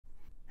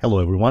Hello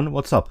everyone,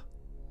 what's up?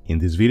 In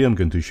this video I'm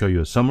going to show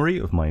you a summary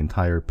of my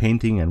entire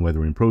painting and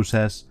weathering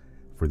process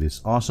for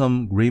this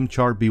awesome Grim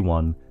Char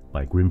B1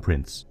 by Grim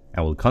Prints.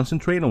 I will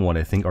concentrate on what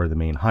I think are the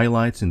main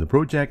highlights in the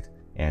project,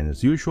 and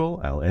as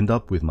usual I'll end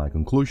up with my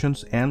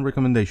conclusions and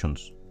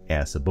recommendations.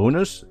 As a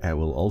bonus, I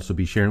will also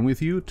be sharing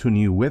with you 2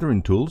 new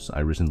weathering tools I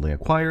recently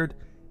acquired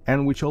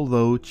and which,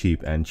 although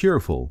cheap and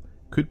cheerful,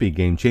 could be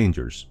game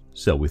changers.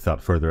 So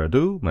without further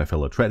ado, my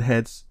fellow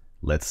treadheads,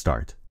 let's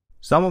start.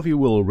 Some of you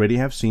will already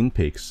have seen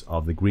pics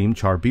of the Grim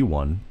Char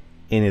B1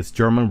 in its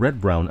German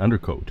red-brown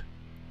undercoat.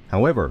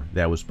 However,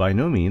 that was by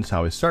no means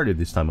how I started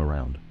this time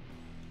around.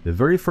 The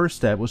very first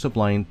step was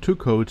applying 2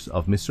 coats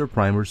of Mr.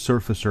 Primer's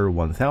Surfacer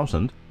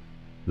 1000,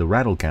 the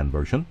rattle can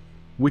version,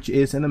 which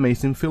is an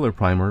amazing filler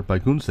primer by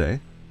Gunze,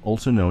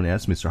 also known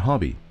as Mr.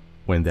 Hobby.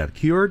 When that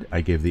cured,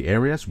 I gave the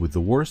areas with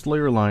the worst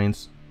layer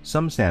lines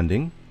some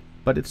sanding,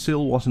 but it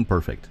still wasn't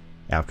perfect.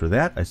 After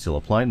that, I still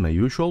applied my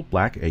usual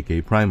black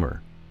AK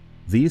primer.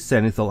 These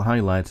zenithal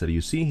highlights that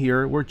you see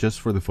here were just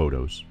for the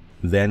photos.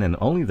 Then and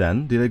only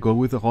then did I go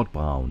with the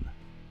Rotbraun,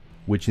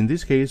 which in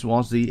this case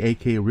was the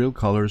AK Real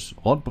Colors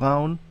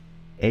Rotbraun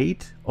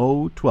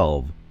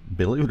 8012.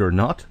 Believe it or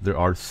not, there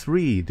are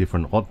 3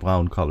 different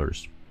Rotbraun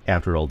colors.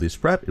 After all this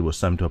prep, it was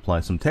time to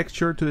apply some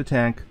texture to the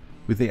tank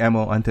with the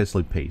ammo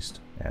anti-slip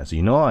paste. As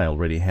you know, I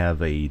already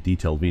have a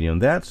detailed video on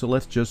that, so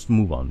let's just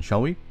move on,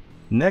 shall we?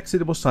 Next,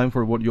 it was time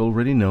for what you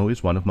already know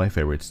is one of my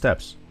favorite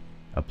steps: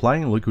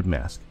 applying a liquid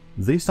mask.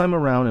 This time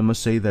around, I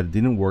must say that it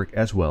didn't work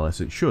as well as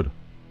it should.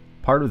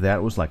 Part of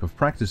that was lack of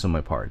practice on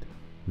my part.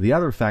 The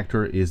other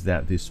factor is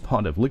that this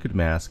pot of liquid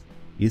mask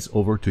is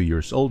over 2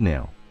 years old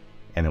now,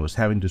 and I was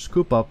having to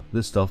scoop up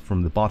the stuff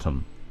from the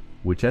bottom,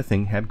 which I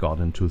think had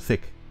gotten too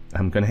thick.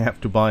 I'm gonna have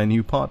to buy a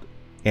new pot.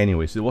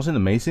 Anyways, it wasn't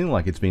amazing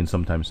like it's been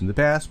sometimes in the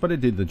past, but it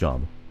did the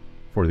job.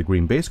 For the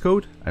green base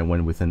coat, I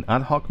went with an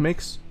ad hoc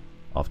mix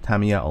of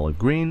Tamiya olive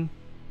green,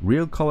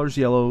 Real Colors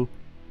yellow,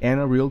 and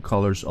a Real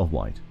Colors of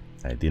white.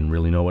 I didn't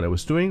really know what I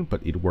was doing,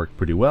 but it worked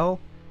pretty well,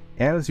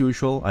 and as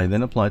usual, I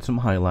then applied some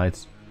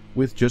highlights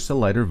with just a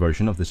lighter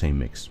version of the same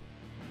mix.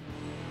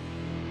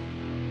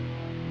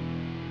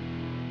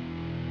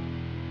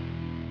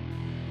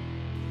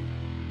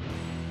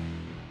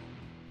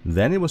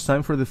 Then it was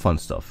time for the fun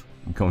stuff,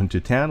 going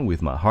to town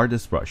with my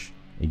hardest brush.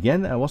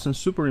 Again, I wasn't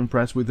super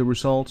impressed with the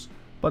results,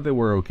 but they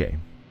were okay.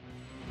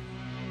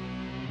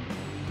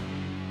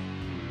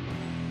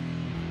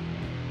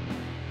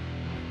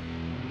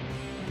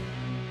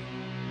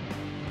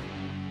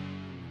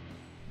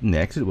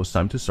 Next, it was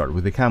time to start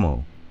with the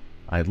camo.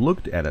 I had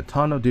looked at a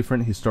ton of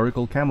different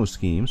historical camo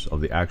schemes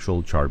of the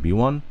actual Char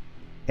B1,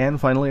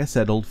 and finally I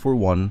settled for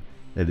one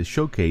that is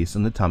showcased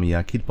on the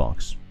Tamiya kit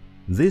box.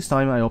 This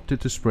time I opted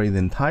to spray the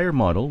entire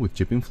model with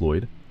chipping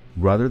fluid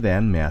rather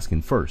than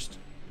masking first.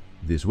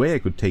 This way I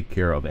could take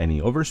care of any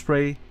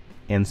overspray,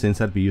 and since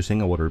I'd be using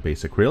a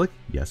water-based acrylic,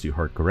 yes, you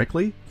heard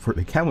correctly, for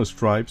the camo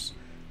stripes,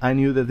 I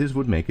knew that this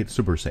would make it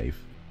super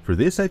safe. For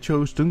this I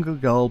chose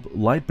Dunkelgelb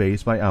Light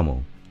Base by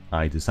Ammo.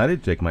 I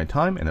decided to take my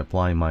time and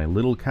apply my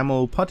little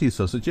camo putty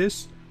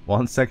sausages,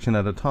 one section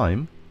at a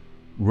time,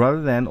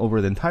 rather than over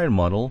the entire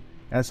model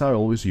as I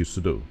always used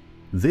to do.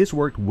 This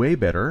worked way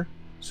better,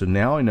 so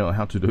now I know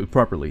how to do it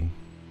properly.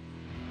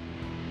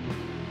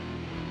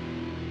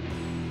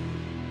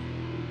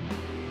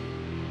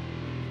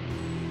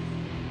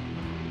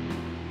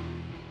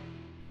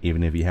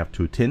 Even if you have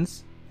 2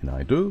 tints, and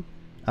I do,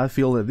 I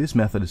feel that this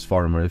method is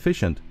far more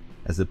efficient,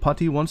 as the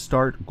putty won't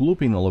start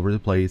glooping all over the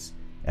place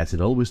as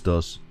it always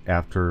does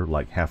after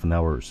like half an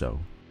hour or so.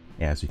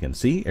 As you can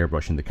see,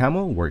 airbrushing the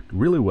camo worked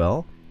really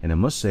well, and I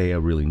must say I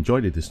really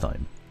enjoyed it this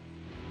time.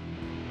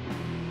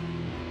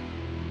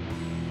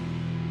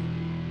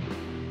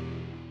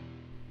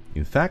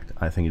 In fact,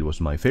 I think it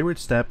was my favorite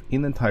step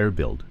in the entire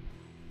build.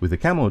 With the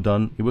camo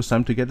done, it was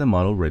time to get the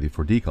model ready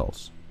for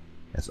decals.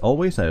 As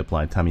always, I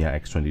applied Tamiya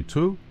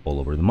X22 all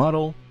over the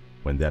model.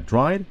 When that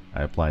dried,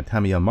 I applied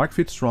Tamiya Mark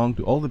Fit Strong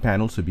to all the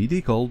panels to be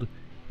decaled,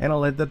 and I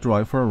let that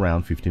dry for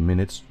around 15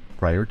 minutes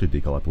prior to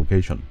decal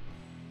application.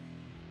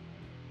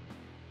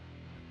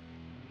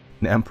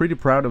 Now, I'm pretty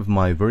proud of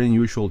my very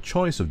unusual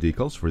choice of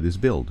decals for this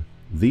build.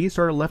 These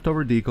are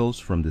leftover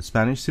decals from the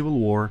Spanish Civil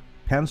War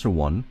Panzer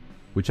I,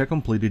 which I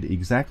completed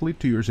exactly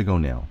 2 years ago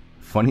now.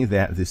 Funny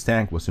that this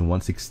tank was in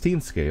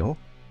 1/16 scale,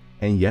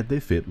 and yet they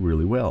fit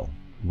really well.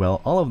 Well,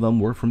 all of them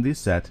were from this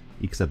set,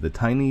 except the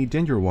tiny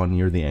ginger one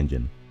near the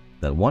engine.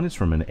 That one is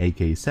from an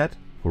AK set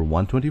for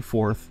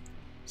 1/24th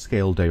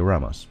scale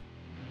dioramas.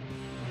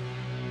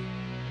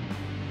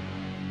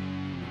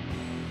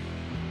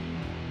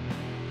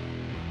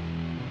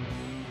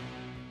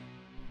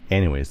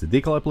 Anyways, the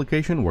decal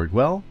application worked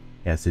well,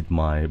 as did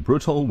my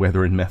brutal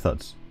weathering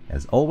methods.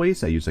 As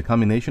always, I use a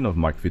combination of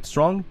Mark Fit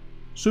Strong,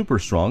 Super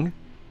Strong,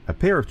 a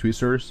pair of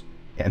tweezers,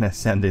 and a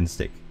sanding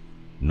stick.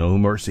 No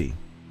mercy.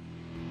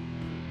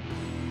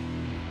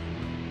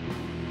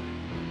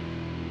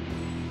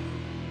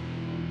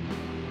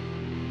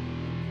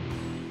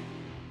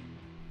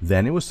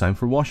 Then it was time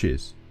for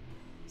washes.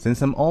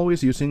 Since I'm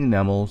always using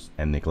enamels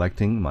and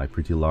neglecting my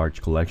pretty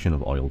large collection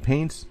of oil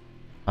paints,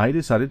 I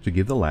decided to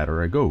give the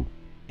latter a go.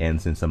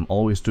 And since I'm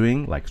always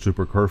doing like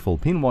super careful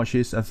pin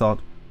washes, I thought,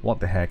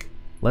 what the heck,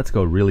 let's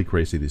go really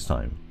crazy this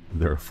time.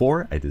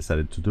 Therefore, I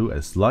decided to do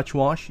a sludge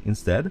wash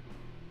instead,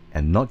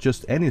 and not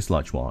just any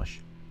sludge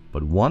wash,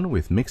 but one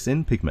with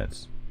mixed-in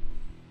pigments.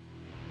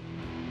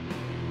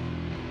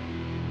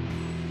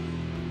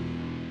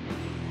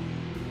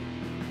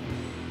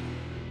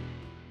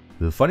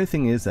 The funny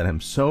thing is that I'm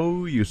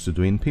so used to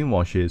doing pin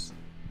washes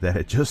that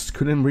I just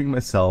couldn't bring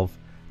myself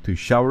to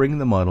showering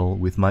the model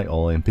with my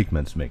oil and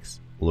pigments mix.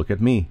 Look at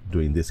me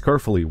doing this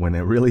carefully when I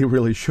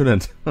really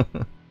shouldn't.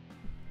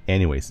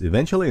 Anyways,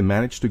 eventually I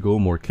managed to go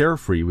more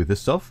carefree with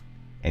this stuff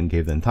and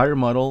gave the entire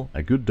model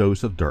a good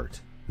dose of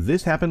dirt.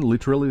 This happened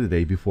literally the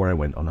day before I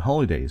went on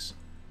holidays,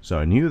 so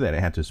I knew that I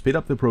had to speed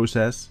up the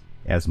process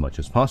as much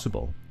as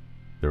possible.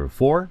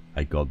 Therefore,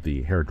 I got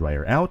the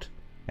hairdryer out,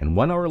 and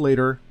 1 hour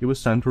later it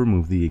was time to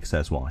remove the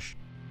excess wash.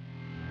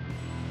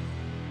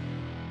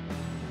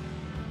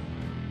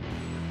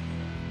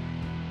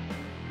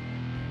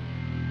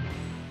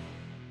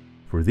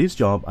 For this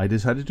job, I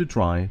decided to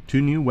try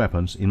 2 new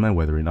weapons in my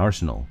weathering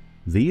arsenal.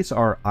 These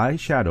are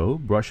eyeshadow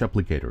brush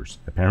applicators,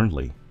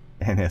 apparently,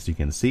 and as you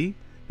can see,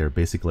 they're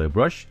basically a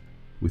brush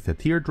with a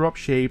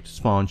teardrop-shaped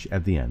sponge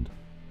at the end.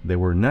 They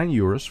were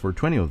 €9 for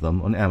 20 of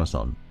them on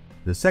Amazon.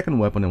 The second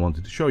weapon I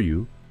wanted to show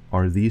you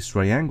are these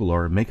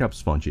triangular makeup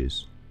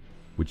sponges,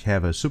 which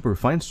have a super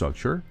fine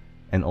structure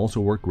and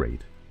also work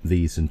great.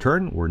 These in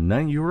turn were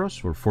 €9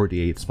 for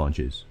 48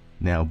 sponges.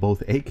 Now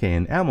both AK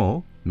and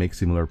Ammo make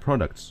similar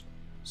products,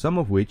 some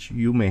of which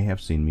you may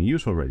have seen me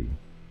use already,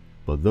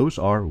 but those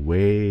are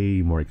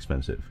way more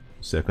expensive.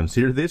 So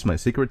consider this my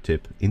secret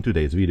tip in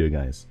today's video,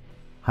 guys.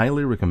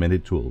 Highly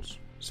recommended tools.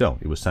 So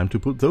it was time to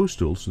put those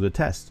tools to the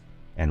test,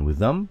 and with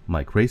them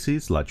my crazy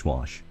sludge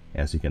wash.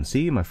 As you can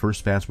see, my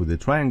first pass with the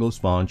triangle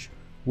sponge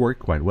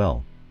worked quite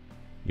well.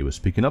 It was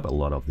picking up a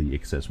lot of the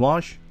excess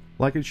wash,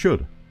 like it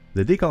should.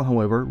 The decal,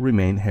 however,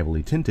 remained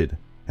heavily tinted,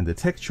 and the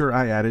texture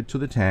I added to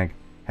the tag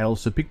had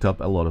also picked up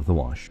a lot of the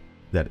wash.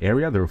 That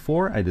area,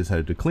 therefore, I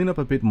decided to clean up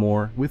a bit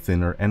more with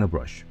thinner and a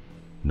brush.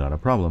 Not a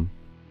problem.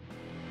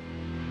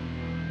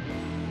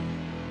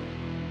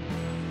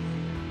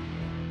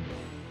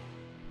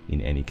 In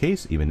any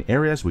case, even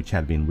areas which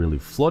had been really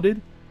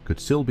flooded could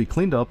still be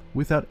cleaned up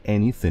without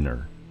any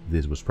thinner.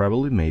 This was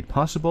probably made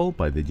possible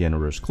by the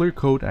generous clear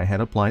coat I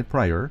had applied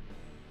prior,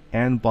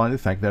 and by the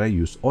fact that I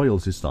used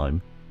oils this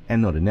time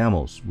and not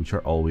enamels, which are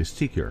always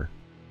stickier.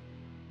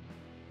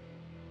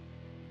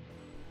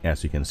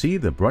 As you can see,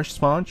 the brush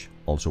sponge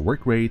also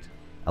worked great,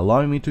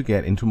 allowing me to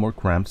get into more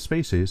cramped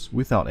spaces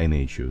without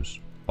any issues.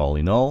 All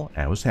in all,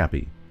 I was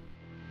happy.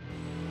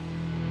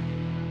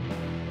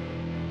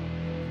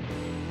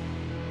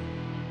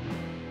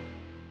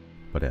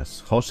 But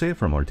as Jose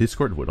from our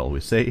Discord would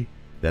always say,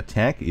 that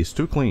tag is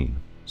too clean.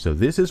 So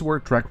this is where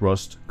track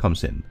rust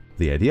comes in.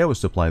 The idea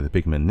was to apply the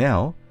pigment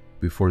now,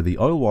 before the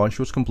oil wash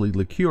was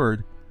completely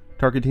cured,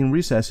 targeting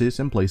recesses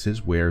and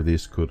places where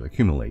this could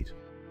accumulate.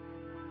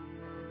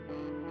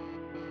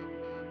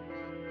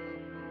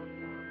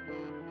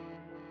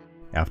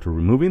 After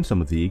removing some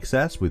of the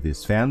excess with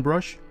this fan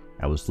brush,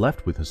 I was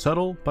left with a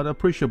subtle but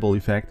appreciable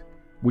effect,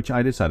 which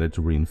I decided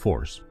to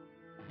reinforce.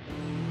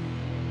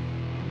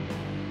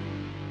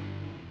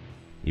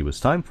 It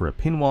was time for a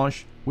pin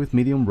wash with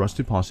medium rust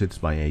deposits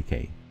by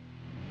AK.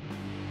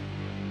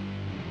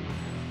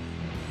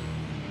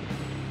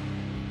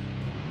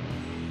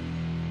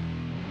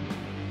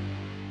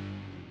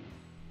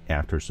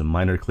 After some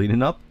minor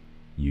cleaning up,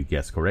 you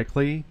guessed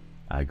correctly,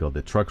 I got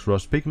the truck's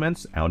rust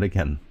pigments out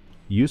again.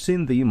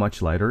 Using the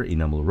much lighter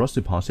enamel rust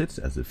deposits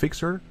as the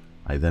fixer,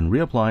 I then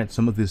reapplied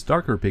some of this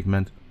darker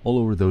pigment all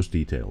over those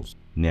details.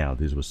 Now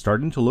this was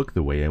starting to look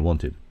the way I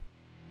wanted.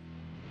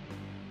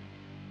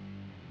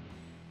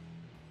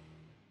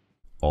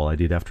 All I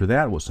did after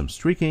that was some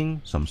streaking,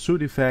 some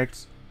soot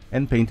effects,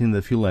 and painting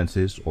the few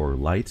lenses or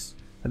lights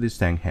that this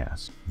tank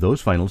has.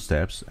 Those final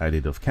steps I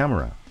did off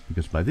camera,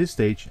 because by this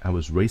stage I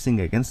was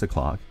racing against the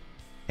clock,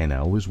 and I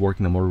always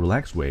work in a more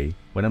relaxed way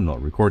when I'm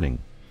not recording.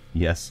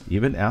 Yes,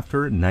 even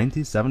after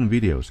 97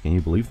 videos, can you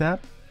believe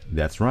that?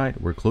 That's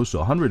right, we're close to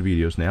 100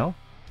 videos now.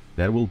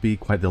 That will be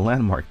quite the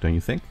landmark, don't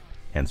you think?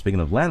 And speaking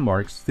of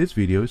landmarks, this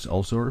video is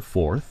also our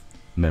 4th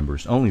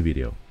members only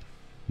video.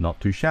 Not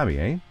too shabby,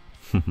 eh?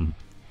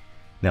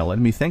 Now let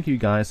me thank you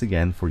guys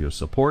again for your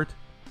support,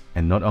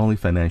 and not only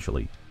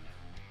financially.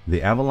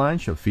 The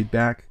avalanche of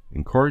feedback,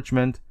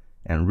 encouragement,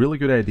 and really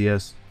good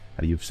ideas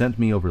that you've sent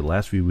me over the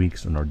last few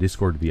weeks on our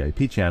Discord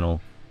VIP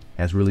channel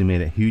has really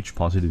made a huge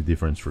positive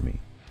difference for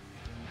me.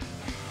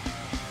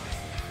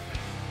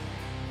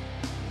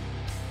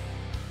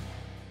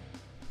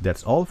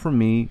 That's all from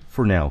me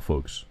for now,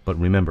 folks, but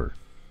remember,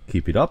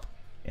 keep it up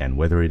and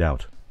weather it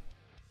out.